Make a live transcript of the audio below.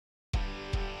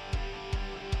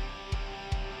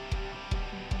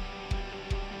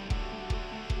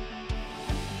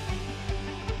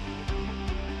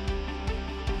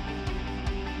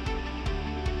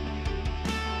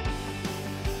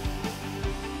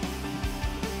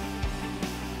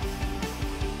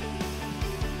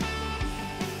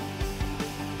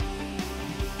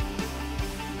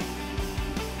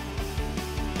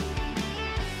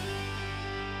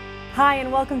Hi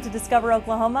and welcome to Discover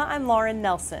Oklahoma. I'm Lauren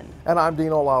Nelson. And I'm Dean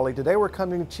O'Lally. Today we're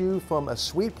coming to you from a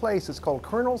sweet place. It's called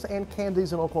Kernels and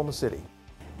Candies in Oklahoma City.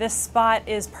 This spot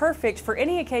is perfect for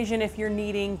any occasion if you're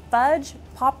needing fudge,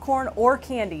 popcorn, or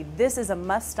candy. This is a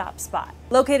must-stop spot.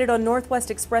 Located on Northwest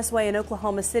Expressway in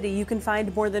Oklahoma City, you can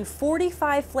find more than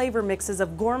 45 flavor mixes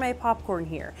of gourmet popcorn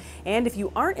here. And if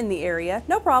you aren't in the area,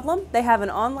 no problem. They have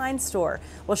an online store.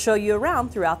 We'll show you around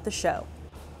throughout the show.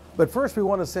 But first, we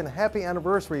want to send happy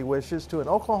anniversary wishes to an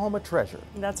Oklahoma treasure.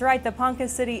 That's right. The Ponca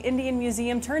City Indian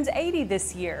Museum turns 80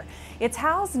 this year. It's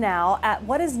housed now at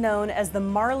what is known as the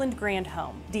Marland Grand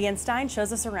Home. Deanne Stein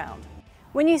shows us around.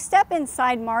 When you step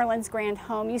inside Marland's Grand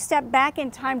Home, you step back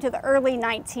in time to the early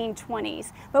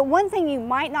 1920s. But one thing you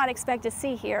might not expect to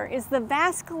see here is the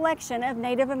vast collection of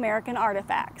Native American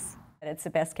artifacts. It's the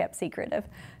best kept secret of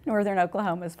northern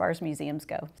Oklahoma as far as museums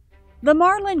go. The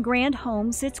Marland Grand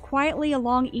Home sits quietly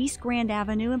along East Grand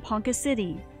Avenue in Ponca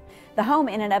City. The home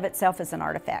in and of itself is an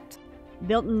artifact.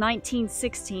 Built in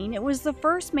 1916, it was the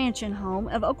first mansion home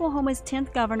of Oklahoma's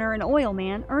 10th governor and oil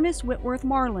man, Ernest Whitworth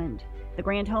Marland. The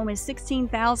Grand Home is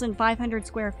 16,500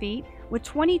 square feet with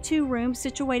 22 rooms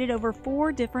situated over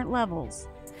 4 different levels.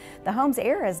 The home's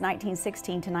era is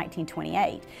 1916 to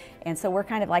 1928, and so we're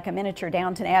kind of like a miniature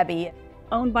Downton Abbey.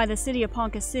 Owned by the city of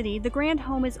Ponca City, the Grand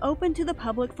Home is open to the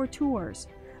public for tours.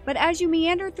 But as you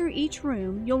meander through each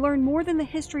room, you'll learn more than the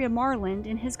history of Marland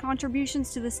and his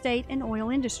contributions to the state and oil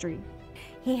industry.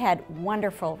 He had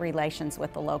wonderful relations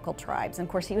with the local tribes. And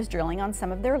of course, he was drilling on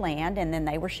some of their land, and then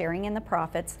they were sharing in the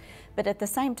profits. But at the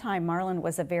same time, Marland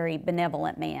was a very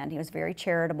benevolent man. He was very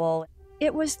charitable.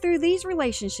 It was through these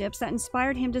relationships that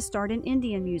inspired him to start an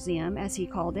Indian museum, as he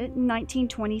called it, in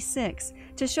 1926,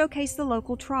 to showcase the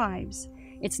local tribes.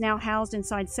 It's now housed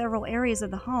inside several areas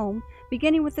of the home,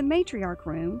 beginning with the matriarch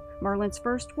room, Marland's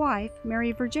first wife,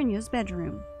 Mary Virginia's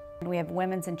bedroom. We have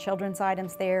women's and children's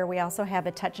items there. We also have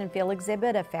a touch and feel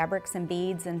exhibit of fabrics and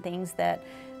beads and things that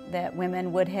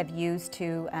women would have used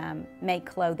to make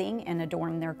clothing and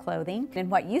adorn their clothing. In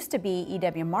what used to be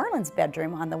E.W. Marland's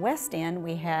bedroom on the west end,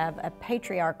 we have a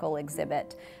patriarchal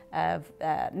exhibit of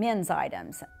men's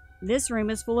items. This room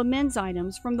is full of men's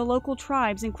items from the local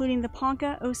tribes, including the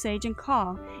Ponca, Osage, and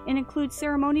Kaw, and includes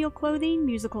ceremonial clothing,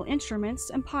 musical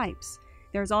instruments, and pipes.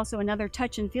 There's also another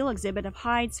touch and feel exhibit of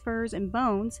hides, furs, and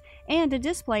bones, and a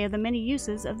display of the many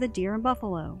uses of the deer and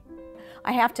buffalo.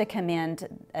 I have to commend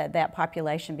that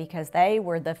population because they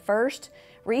were the first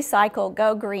recycle,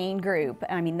 go green group.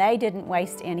 I mean, they didn't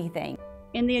waste anything.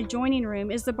 In the adjoining room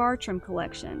is the Bartram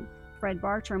collection. Fred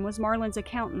Bartram was Marland's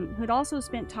accountant, who'd also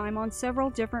spent time on several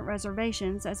different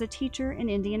reservations as a teacher and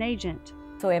Indian agent.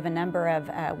 So we have a number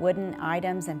of wooden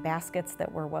items and baskets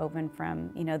that were woven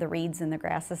from, the reeds and the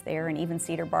grasses there, and even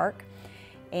cedar bark.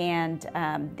 And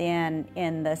then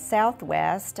in the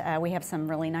southwest, we have some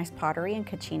really nice pottery and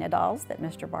kachina dolls that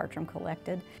Mr. Bartram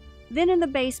collected. Then in the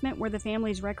basement, where the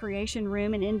family's recreation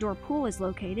room and indoor pool is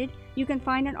located, you can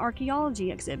find an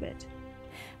archaeology exhibit.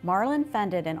 Marland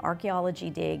funded an archaeology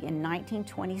dig in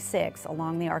 1926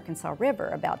 along the Arkansas River,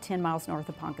 about 10 miles north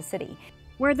of Ponca City,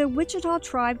 where the Wichita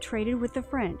tribe traded with the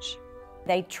French.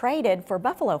 They traded for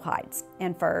buffalo hides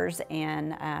and furs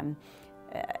and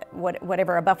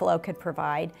whatever a buffalo could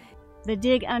provide. The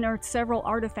dig unearthed several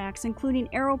artifacts, including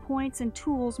arrow points and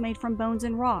tools made from bones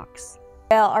and rocks.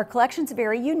 Well, our collection's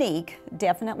very unique,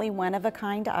 definitely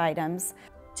one-of-a-kind items.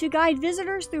 To guide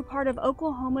visitors through part of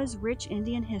Oklahoma's rich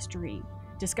Indian history.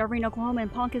 Discovering Oklahoma in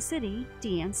Ponca City,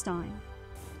 Deanne Stein.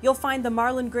 You'll find the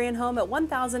Marland Grand Home at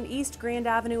 1000 East Grand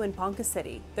Avenue in Ponca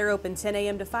City. They're open 10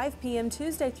 a.m. to 5 p.m.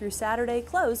 Tuesday through Saturday,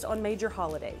 closed on major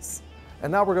holidays.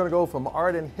 And now we're going to go from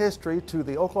art and history to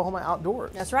the Oklahoma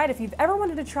outdoors. That's right. If you've ever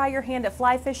wanted to try your hand at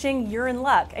fly fishing, you're in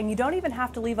luck, and you don't even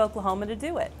have to leave Oklahoma to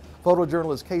do it.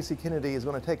 Photojournalist Casey Kennedy is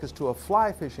going to take us to a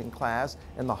fly fishing class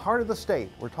in the heart of the state.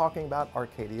 We're talking about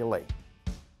Arcadia Lake.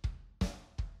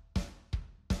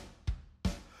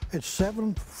 It's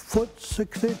 7 foot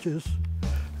 6 inches,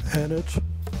 and it's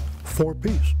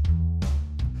 4-piece.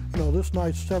 This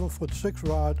nice 7 foot 6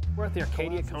 rod. We're at the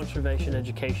Arcadia Conservation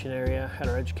Education Area at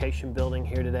our education building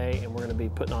here today, and we're going to be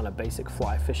putting on a basic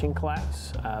fly fishing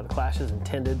class. The class is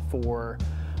intended for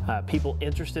people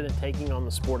interested in taking on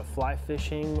the sport of fly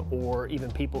fishing, or even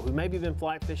people who maybe have been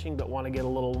fly fishing but want to get a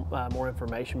little more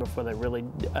information before they really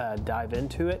dive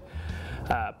into it.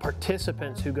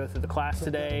 Participants who go through the class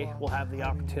today will have the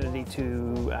opportunity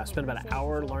to spend about an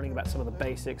hour learning about some of the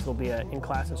basics. There'll be an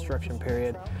in-class instruction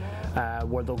period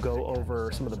where they'll go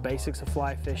over some of the basics of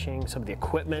fly fishing, some of the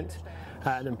equipment.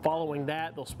 And then following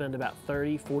that, they'll spend about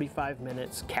 30-45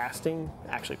 minutes casting,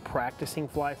 actually practicing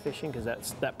fly fishing, because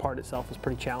that part itself is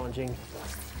pretty challenging.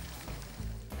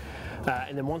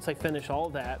 And then once they finish all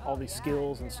of that, all these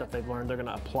skills and stuff they've learned, they're going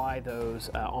to apply those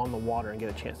on the water and get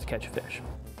a chance to catch a fish.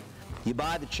 You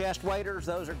buy the chest waders,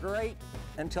 those are great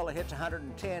until it hits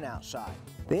 110 outside.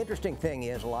 The interesting thing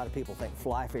is a lot of people think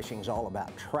fly fishing is all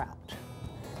about trout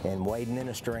and wading in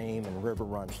a stream and river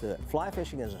runs through it. Fly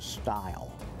fishing is a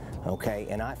style, okay?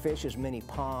 And I fish as many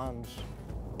ponds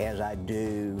as I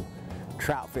do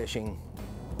trout fishing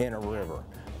in a river.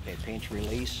 They pinch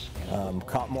release.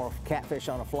 Caught more catfish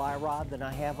on a fly rod than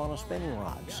I have on a spinning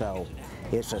rod. So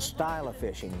it's a style of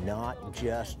fishing, not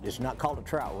just, it's not called a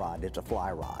trout rod, it's a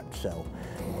fly rod. So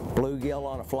bluegill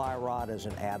on a fly rod is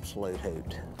an absolute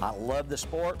hoot. I love the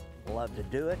sport, love to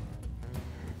do it,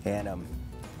 and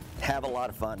have a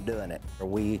lot of fun doing it.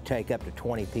 We take up to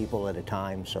 20 people at a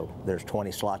time, so there's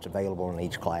 20 slots available in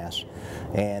each class,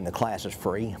 and the class is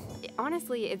free.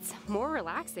 Honestly, it's more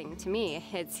relaxing to me.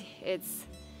 It's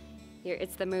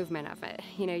the movement of it.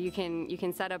 You know, you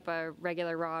can set up a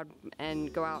regular rod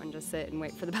and go out and just sit and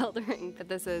wait for the bell to ring, but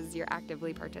this is, you're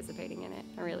actively participating in it.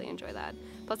 I really enjoy that.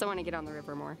 Plus I want to get on the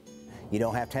river more. You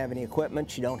don't have to have any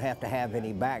equipment, you don't have to have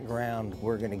any background.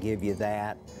 We're going to give you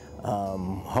that.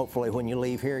 Hopefully when you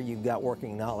leave here you've got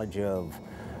working knowledge of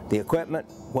the equipment,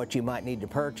 what you might need to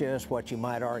purchase, what you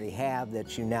might already have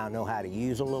that you now know how to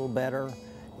use a little better,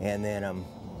 and then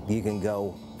you can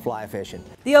go fly fishing.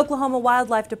 The Oklahoma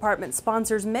Wildlife Department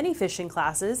sponsors many fishing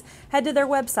classes. Head to their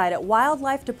website at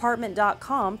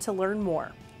wildlifedepartment.com to learn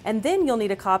more. And then you'll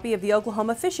need a copy of the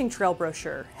Oklahoma Fishing Trail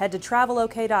brochure. Head to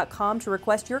travelok.com to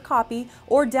request your copy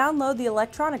or download the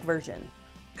electronic version.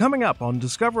 Coming up on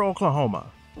Discover Oklahoma.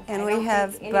 And we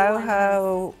have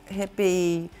boho,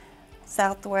 hippie,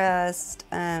 southwest,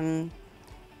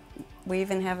 we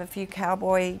even have a few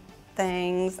cowboy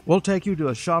things. We'll take you to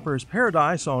a shopper's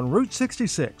paradise on Route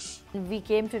 66. We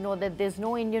came to know that there's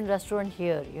no Indian restaurant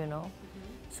here, you know.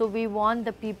 So we want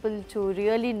the people to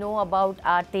really know about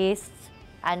our tastes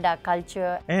and our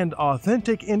culture. And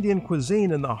authentic Indian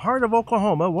cuisine in the heart of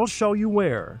Oklahoma will show you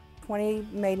where. 20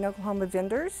 made in Oklahoma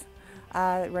vendors.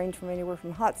 Range from anywhere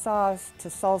from hot sauce to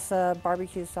salsa,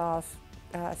 barbecue sauce,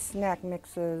 snack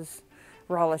mixes,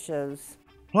 relishes.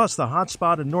 Plus the hot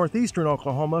spot in northeastern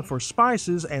Oklahoma for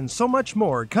spices and so much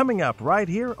more coming up right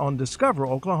here on Discover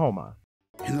Oklahoma.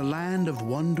 In the land of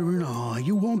wonder and awe,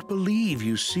 you won't believe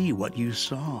you see what you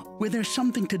saw. Where there's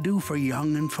something to do for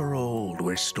young and for old,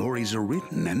 where stories are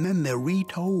written and then they're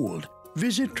retold.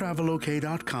 Visit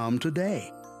travelok.com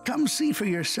today. Come see for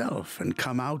yourself and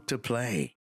come out to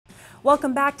play.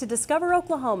 Welcome back to Discover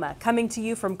Oklahoma, coming to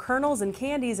you from Colonel's and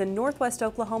Candy's in northwest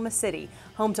Oklahoma City,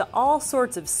 home to all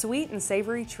sorts of sweet and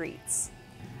savory treats.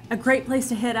 A great place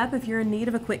to hit up if you're in need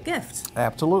of a quick gift.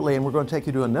 Absolutely, and we're going to take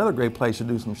you to another great place to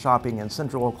do some shopping in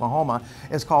central Oklahoma.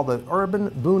 It's called the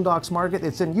Urban Boondocks Market.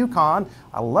 It's in Yukon.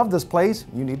 I love this place.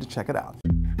 You need to check it out.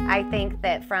 I think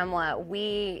that from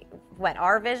what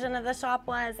our vision of the shop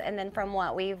was, and then from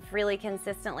what we've really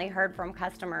consistently heard from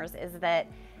customers, is that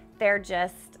there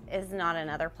just is not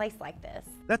another place like this.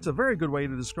 That's a very good way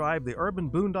to describe the Urban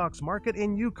Boondocks Market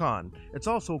in Yukon. It's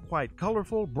also quite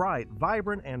colorful, bright,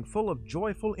 vibrant, and full of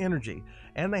joyful energy.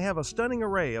 And they have a stunning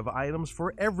array of items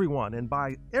for everyone. And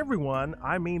by everyone,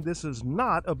 I mean this is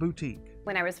not a boutique.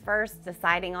 When I was first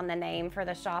deciding on the name for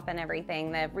the shop and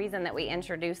everything, the reason that we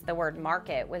introduced the word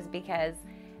market was because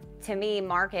to me,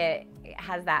 market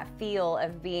has that feel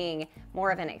of being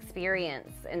more of an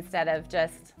experience instead of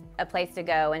just a place to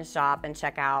go and shop and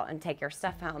check out and take your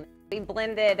stuff home. We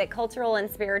blended cultural and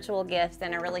spiritual gifts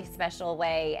in a really special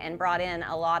way and brought in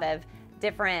a lot of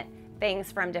different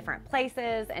things from different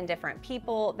places and different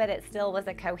people, but it still was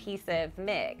a cohesive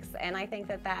mix. And I think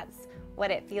that that's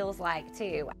what it feels like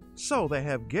too. So they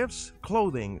have gifts,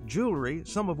 clothing, jewelry,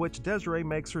 some of which Desiree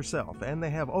makes herself, and they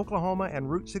have Oklahoma and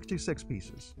Route 66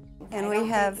 pieces. And we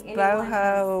have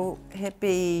boho,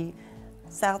 hippie,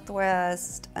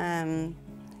 southwest,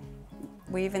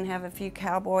 we even have a few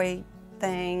cowboy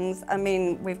things. I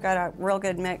mean, we've got a real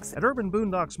good mix. At Urban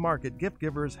Boondocks Market, gift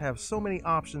givers have so many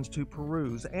options to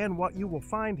peruse, and what you will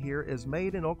find here is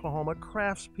made in Oklahoma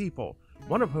craftspeople,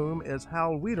 one of whom is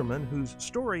Hal Wiederman, whose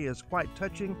story is quite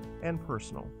touching and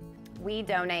personal. We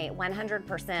donate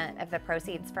 100% of the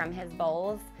proceeds from his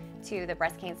bowls to the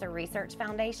Breast Cancer Research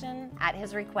Foundation at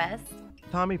his request.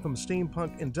 Tommy from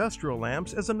Steampunk Industrial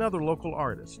Lamps is another local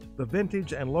artist. The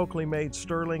vintage and locally made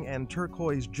sterling and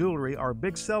turquoise jewelry are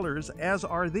big sellers, as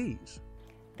are these.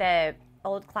 The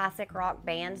old classic rock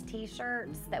band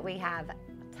t-shirts that we have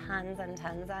tons and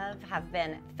tons of have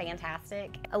been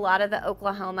fantastic. A lot of the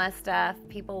Oklahoma stuff,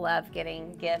 people love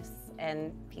getting gifts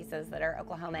and pieces that are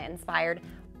Oklahoma inspired.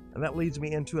 And that leads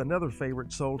me into another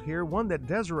favorite sold here, one that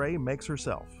Desiree makes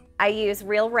herself. I use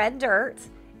real red dirt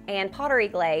and pottery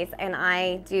glaze, and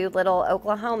I do little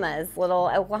Oklahoma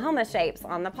shapes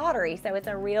on the pottery. So it's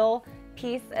a real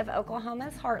piece of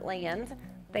Oklahoma's heartland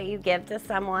that you give to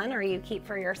someone or you keep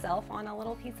for yourself on a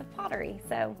little piece of pottery.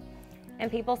 So,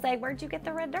 and people say, where'd you get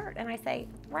the red dirt? And I say,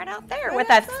 right out there with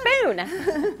a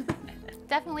spoon.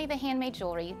 Definitely the handmade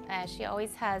jewelry. She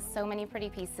always has so many pretty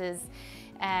pieces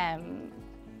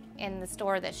in the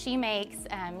store that she makes.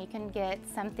 You can get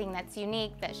something that's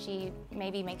unique that she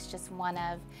maybe makes just one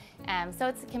of. So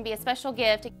it can be a special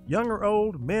gift. Young or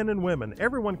old, men and women,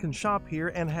 everyone can shop here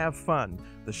and have fun.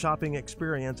 The shopping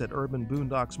experience at Urban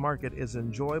Boondocks Market is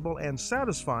enjoyable and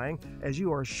satisfying, as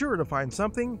you are sure to find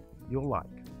something you'll like.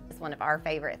 One of our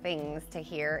favorite things to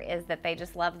hear is that they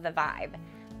just love the vibe,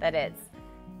 that it's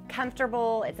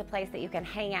comfortable, it's a place that you can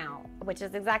hang out, which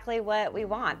is exactly what we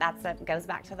want. That goes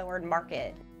back to the word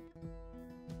market.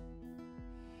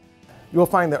 You'll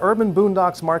find the Urban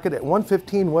Boondocks Market at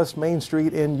 115 West Main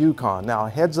Street in Yukon. Now,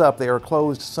 heads up, they are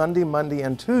closed Sunday, Monday,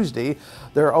 and Tuesday.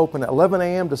 They're open at 11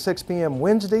 a.m. to 6 p.m.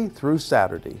 Wednesday through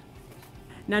Saturday.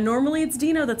 Now, normally it's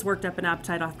Dino that's worked up an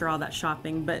appetite after all that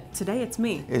shopping, but today it's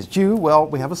me. It's you? Well,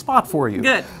 we have a spot for you.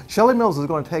 Good. Shelley Mills is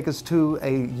going to take us to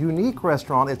a unique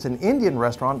restaurant. It's an Indian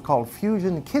restaurant called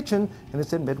Fusion Kitchen, and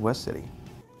it's in Midwest City.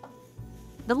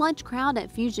 The lunch crowd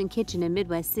at Fusion Kitchen in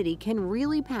Midwest City can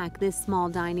really pack this small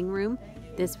dining room.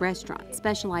 This restaurant,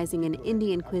 specializing in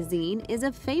Indian cuisine, is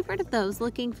a favorite of those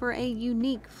looking for a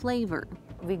unique flavor.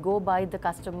 We go by the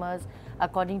customers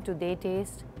according to their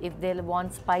taste. If they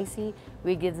want spicy,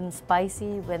 we give them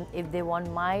spicy. If they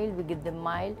want mild, we give them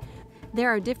mild. There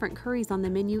are different curries on the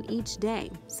menu each day,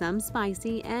 some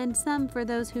spicy and some for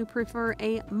those who prefer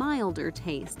a milder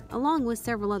taste, along with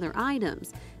several other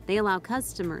items. They allow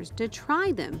customers to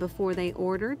try them before they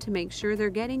order to make sure they're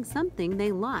getting something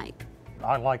they like.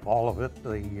 I like all of it.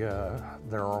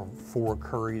 There are 4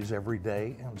 curries every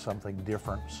day and something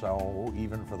different, so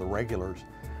even for the regulars,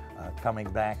 coming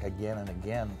back again and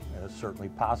again is certainly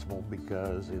possible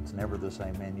because it's never the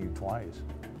same menu twice.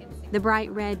 The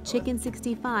bright red chicken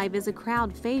 65 is a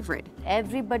crowd favorite.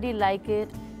 Everybody like it.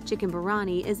 Chicken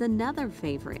biryani is another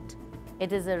favorite.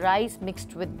 It is a rice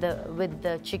mixed with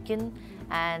the chicken,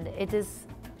 and it is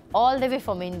all the way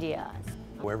from India.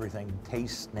 Everything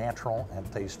tastes natural and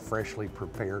tastes freshly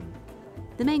prepared.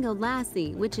 The mango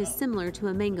lassi, which is similar to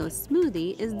a mango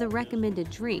smoothie, is the recommended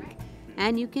drink.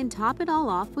 And you can top it all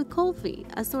off with kulfi,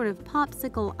 a sort of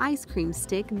popsicle ice cream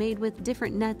stick made with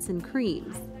different nuts and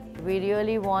creams. We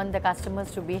really want the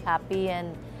customers to be happy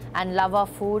and love our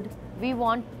food. We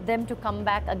want them to come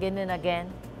back again and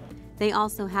again. They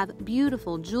also have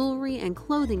beautiful jewelry and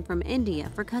clothing from India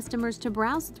for customers to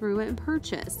browse through and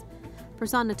purchase.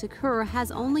 Prasanna Thakur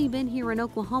has only been here in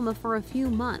Oklahoma for a few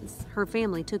months. Her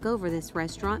family took over this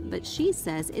restaurant, but she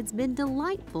says it's been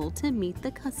delightful to meet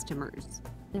the customers.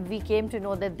 We came to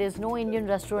know that there's no Indian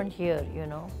restaurant here,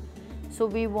 So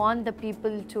we want the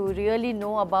people to really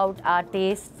know about our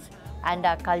tastes and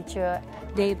our culture.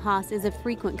 Dave Haas is a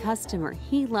frequent customer.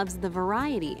 He loves the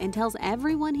variety and tells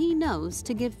everyone he knows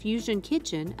to give Fusion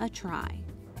Kitchen a try.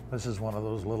 This is one of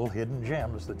those little hidden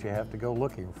gems that you have to go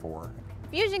looking for.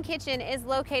 Fusion Kitchen is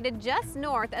located just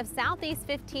north of Southeast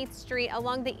 15th Street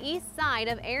along the east side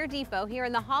of Air Depot here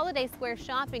in the Holiday Square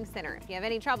Shopping Center. If you have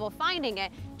any trouble finding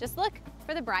it, just look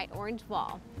for the bright orange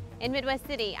wall. In Midwest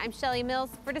City, I'm Shelley Mills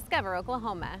for Discover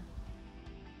Oklahoma.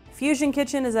 Fusion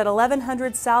Kitchen is at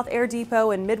 1100 South Air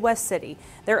Depot in Midwest City.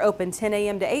 They're open 10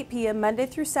 a.m. to 8 p.m. Monday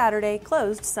through Saturday,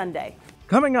 closed Sunday.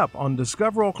 Coming up on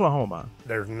Discover Oklahoma.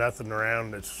 There's nothing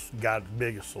around that's got as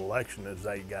big a selection as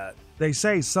they got. They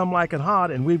say some like it hot,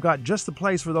 and we've got just the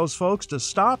place for those folks to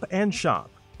stop and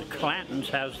shop. Clanton's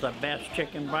has the best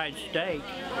chicken fried steak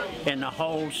in the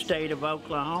whole state of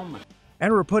Oklahoma.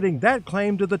 And we're putting that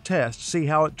claim to the test. See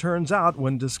how it turns out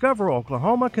when Discover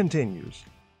Oklahoma continues.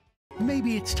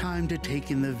 Maybe it's time to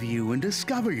take in the view and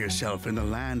discover yourself in the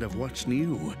land of what's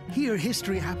new. Here,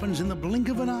 history happens in the blink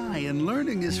of an eye, and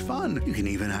learning is fun. You can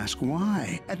even ask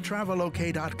why. At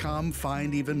travelok.com,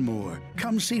 find even more.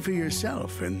 Come see for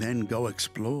yourself and then go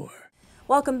explore.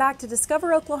 Welcome back to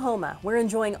Discover Oklahoma. We're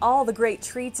enjoying all the great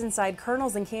treats inside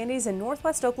Kernels and Candies in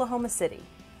Northwest Oklahoma City.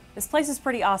 This place is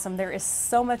pretty awesome. There is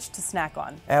so much to snack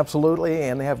on. Absolutely,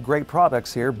 and they have great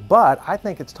products here, but I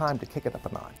think it's time to kick it up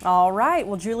a notch. All right,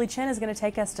 well, Julie Chen is going to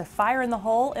take us to Fire in the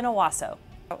Hole in Owasso.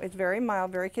 It's very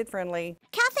mild, very kid-friendly.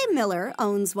 Café Miller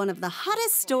owns one of the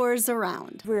hottest stores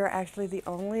around. We're actually the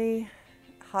only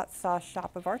hot sauce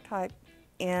shop of our type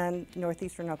in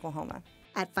northeastern Oklahoma.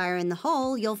 At Fire in the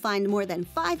Hole, you'll find more than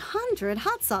 500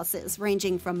 hot sauces,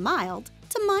 ranging from mild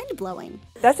to mind-blowing.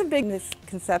 That's a big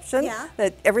misconception,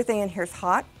 that everything in here is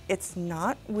hot. It's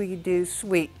not. We do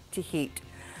sweet to heat.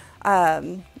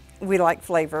 We like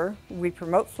flavor. We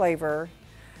promote flavor.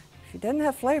 If it doesn't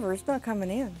have flavor, it's not coming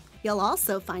in. You'll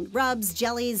also find rubs,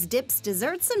 jellies, dips,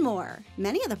 desserts, and more.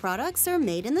 Many of the products are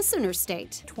made in the Sooner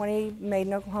State. 20 made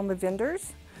in Oklahoma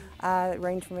vendors.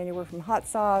 Range from anywhere from hot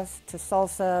sauce to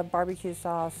salsa, barbecue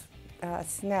sauce,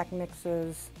 snack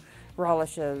mixes,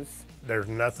 relishes. There's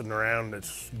nothing around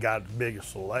that's got as big a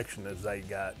selection as they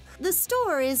got. The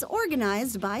store is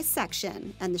organized by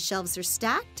section, and the shelves are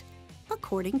stacked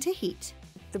according to heat.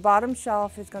 The bottom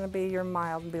shelf is going to be your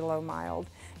mild and below mild,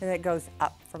 and it goes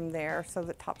up from there. So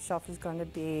the top shelf is going to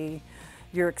be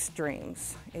your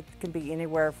extremes. It can be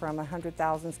anywhere from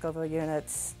 100,000 Scoville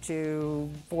units to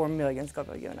 4 million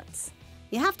Scoville units.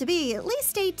 You have to be at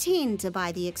least 18 to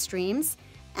buy the extremes,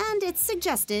 and it's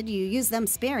suggested you use them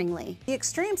sparingly. The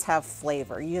extremes have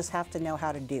flavor. You just have to know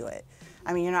how to do it.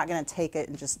 I mean, you're not going to take it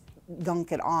and just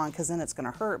dunk it on, because then it's going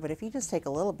to hurt, but if you just take a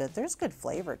little bit, there's good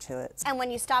flavor to it. And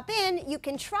when you stop in, you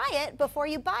can try it before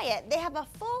you buy it. They have a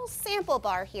full sample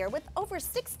bar here with over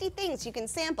 60 things you can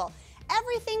sample.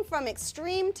 Everything from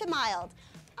extreme to mild.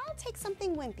 I'll take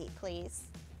something wimpy, please.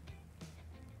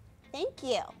 Thank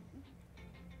you.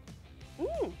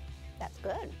 That's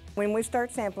good. When we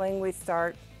start sampling, we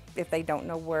start, if they don't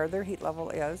know where their heat level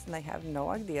is and they have no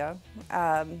idea,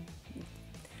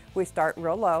 we start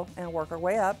real low and work our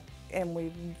way up, and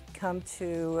we come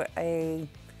to a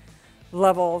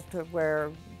level to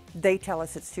where they tell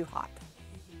us it's too hot,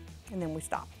 and then we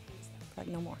stop. Like,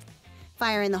 no more.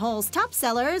 Fire in the Hole's top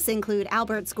sellers include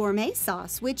Albert's Gourmet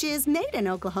Sauce, which is made in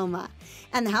Oklahoma,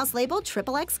 and the house label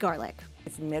XXX Garlic.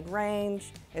 It's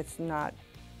mid-range, it's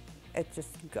just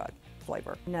good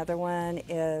flavor. Another one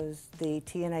is the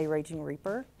TNA Raging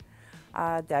Reaper.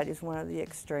 That is one of the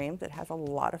extremes that has a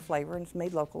lot of flavor, and it's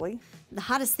made locally. The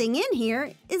hottest thing in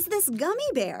here is this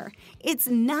gummy bear. It's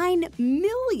 9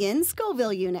 million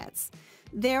Scoville units.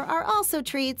 There are also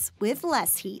treats with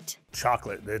less heat.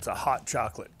 Chocolate, it's a hot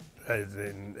chocolate.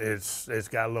 And it's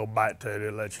got a little bite to it.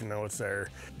 It lets you know it's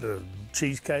there. The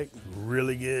cheesecake,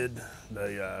 really good.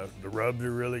 The rubs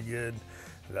are really good.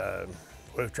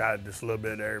 We've tried just a little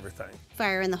bit of everything.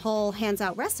 Fire in the Hole hands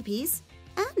out recipes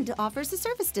and offers a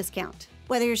service discount.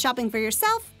 Whether you're shopping for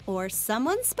yourself or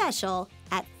someone special,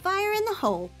 at Fire in the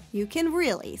Hole, you can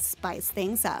really spice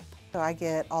things up. So I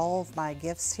get all of my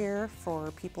gifts here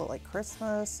for people at like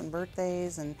Christmas and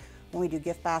birthdays, and when we do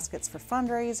gift baskets for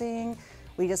fundraising,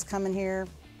 we just come in here,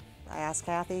 I ask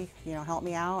Kathy, help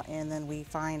me out, and then we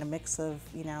find a mix of,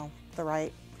 the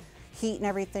right heat and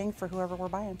everything for whoever we're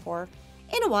buying for.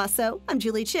 In Owasso, I'm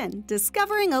Julie Chin,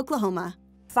 discovering Oklahoma.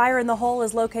 Fire in the Hole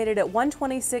is located at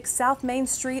 126 South Main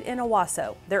Street in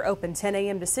Owasso. They're open 10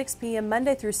 a.m. to 6 p.m.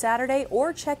 Monday through Saturday,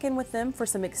 or check in with them for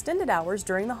some extended hours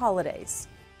during the holidays.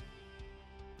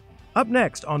 Up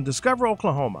next on Discover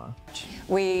Oklahoma.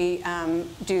 We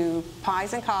do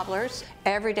pies and cobblers.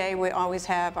 Every day we always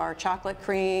have our chocolate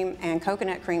cream and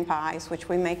coconut cream pies, which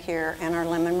we make here, and our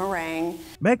lemon meringue.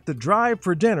 Make the drive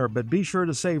for dinner, but be sure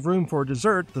to save room for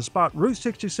dessert. The spot Route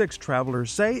 66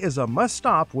 travelers say is a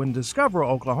must-stop when Discover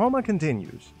Oklahoma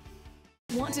continues.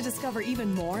 Want to discover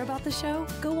even more about the show?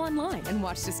 Go online and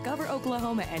watch Discover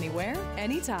Oklahoma anywhere,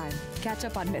 anytime. Catch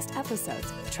up on missed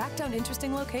episodes, track down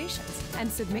interesting locations, and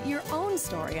submit your own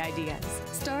story ideas.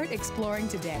 Start exploring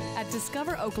today at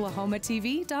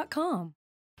discoveroklahomatv.com.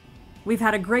 We've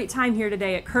had a great time here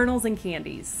today at Colonel's and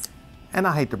Candy's. And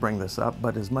I hate to bring this up,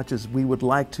 but as much as we would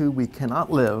like to, we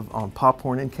cannot live on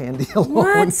popcorn and candy alone.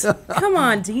 What? Come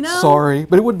on, Dino. Sorry,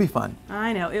 but it would be fun.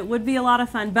 I know, it would be a lot of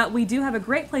fun, but we do have a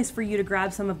great place for you to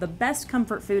grab some of the best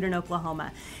comfort food in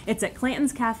Oklahoma. It's at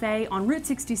Clanton's Café on Route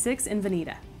 66 in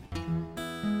Vinita.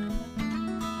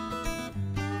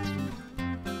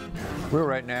 We're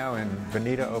right now in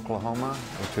Vinita, Oklahoma,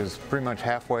 which is pretty much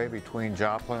halfway between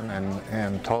Joplin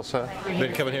and Tulsa.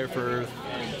 Been coming here for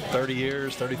 30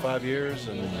 years, 35 years,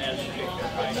 and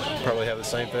probably have the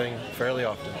same thing fairly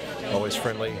often. Always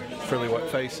friendly white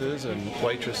faces and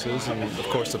waitresses, and of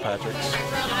course the Patricks.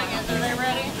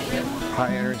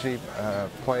 High energy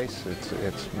place. It's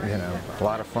a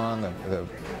lot of fun. The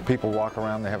people walk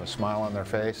around, they have a smile on their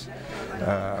face.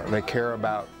 They care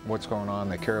about what's going on.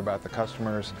 They care about the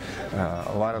customers.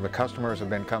 A lot of the customers have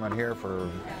been coming here for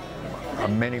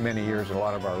many years. A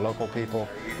lot of our local people.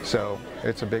 So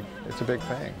it's a big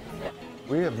thing.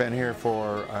 We have been here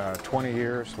for 20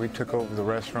 years. We took over the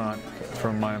restaurant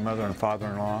from my mother and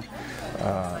father-in-law.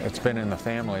 It's been in the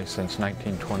family since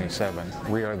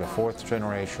 1927. We are the 4th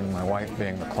generation, my wife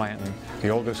being the Clanton, the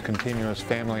oldest continuous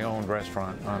family-owned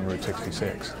restaurant on Route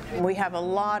 66. We have a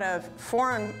lot of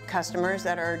foreign customers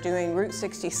that are doing Route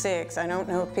 66. I don't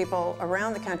know if people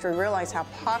around the country realize how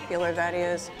popular that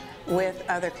is with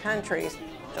other countries.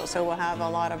 So we'll have a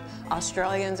lot of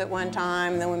Australians at one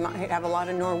time, then we might have a lot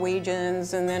of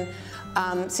Norwegians, and then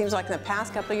it seems like in the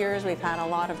past couple of years we've had a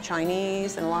lot of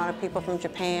Chinese and a lot of people from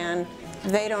Japan.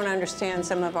 They don't understand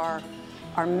some of our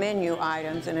menu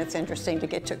items, and it's interesting to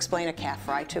get to explain a calf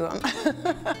fry to them.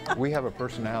 We have a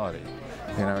personality.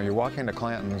 You know, you walk into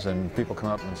Clanton's and people come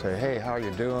up and say, hey, how are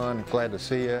you doing? Glad to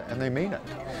see you, and they mean it.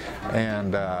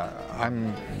 And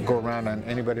go around and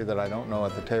anybody that I don't know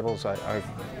at the tables, I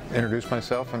introduce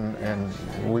myself and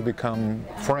we become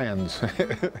friends.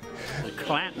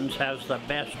 Clanton's has the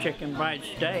best chicken fried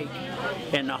steak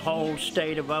in the whole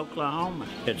state of Oklahoma.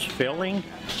 It's filling,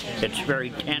 it's very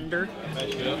tender,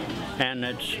 and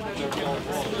it's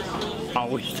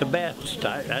always the best.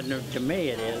 To me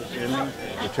it is.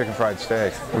 The chicken fried steak.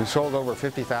 We sold over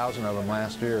 50,000 of them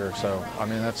last year, so I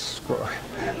mean that's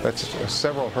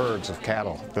several herds of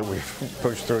cattle that we've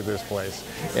pushed through this place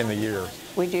in the year.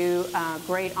 We do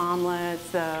great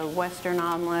omelets, the Western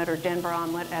omelet or Denver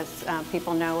omelet as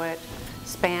people know it,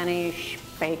 Spanish,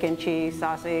 bacon, cheese,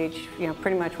 sausage, you know,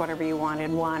 pretty much whatever you want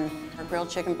in one. Our grilled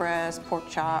chicken breast, pork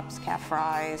chops, calf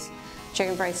fries,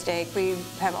 chicken fried steak. We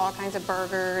have all kinds of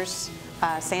burgers,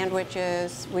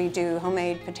 sandwiches. We do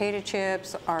homemade potato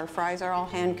chips. Our fries are all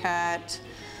hand cut.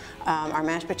 Our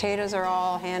mashed potatoes are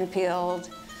all hand peeled.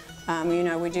 You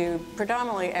know, we do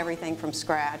predominantly everything from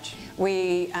scratch.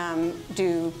 We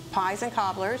do pies and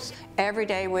cobblers. Every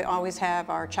day we always have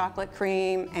our chocolate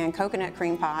cream and coconut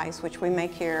cream pies, which we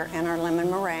make here, and our lemon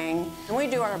meringue. And we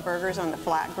do our burgers on the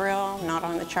flat grill, not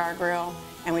on the char grill,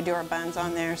 and we do our buns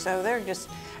on there. So they're just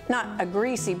not a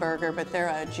greasy burger, but they're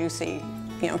a juicy,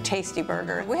 you know, tasty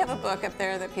burger. We have a book up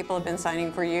there that people have been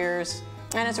signing for years.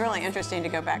 And it's really interesting to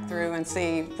go back through and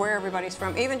see where everybody's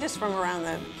from, even just from around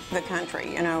the country,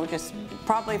 you know, just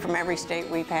probably from every state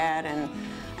we've had, and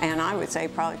I would say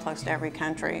probably close to every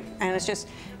country. And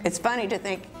it's funny to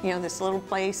think, you know, this little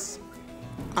place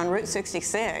on Route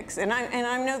 66, and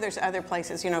I know there's other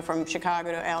places, you know, from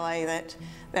Chicago to LA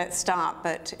that stop,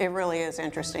 but it really is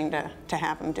interesting to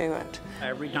have them do it.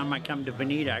 Every time I come to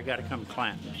Vinita, I got to come to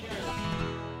Clanton's.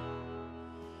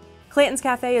 Clanton's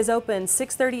Café is open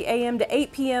 6:30 a.m. to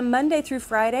 8 p.m. Monday through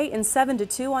Friday and 7 to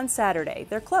 2 on Saturday.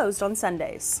 They're closed on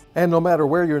Sundays. And no matter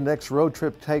where your next road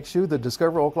trip takes you, the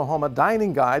Discover Oklahoma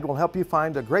Dining Guide will help you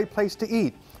find a great place to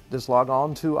eat. Just log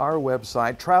on to our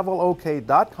website,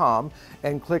 travelok.com,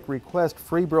 and click Request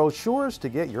Free Brochures to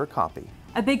get your copy.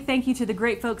 A big thank you to the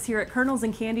great folks here at Colonel's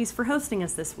and Candy's for hosting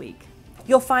us this week.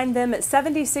 You'll find them at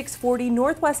 7640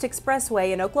 Northwest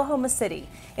Expressway in Oklahoma City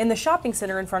in the shopping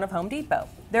center in front of Home Depot.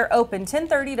 They're open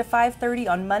 10:30 to 5:30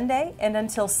 on Monday and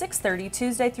until 6:30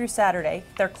 Tuesday through Saturday.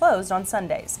 They're closed on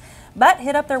Sundays. But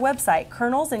hit up their website,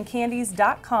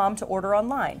 colonelsandcandies.com, to order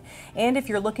online. And if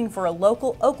you're looking for a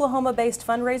local Oklahoma-based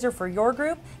fundraiser for your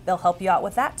group, they'll help you out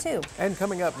with that too. And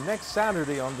coming up next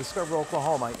Saturday on Discover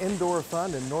Oklahoma, indoor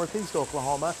fun in northeast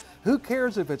Oklahoma. Who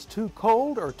cares if it's too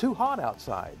cold or too hot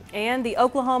outside? And the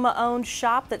Oklahoma-owned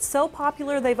shop that's so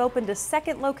popular they've opened a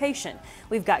second location.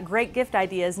 We've got great gift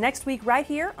ideas next week right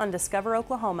here on Discover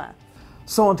Oklahoma.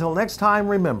 So until next time,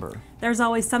 remember, there's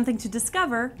always something to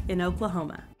discover in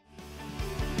Oklahoma.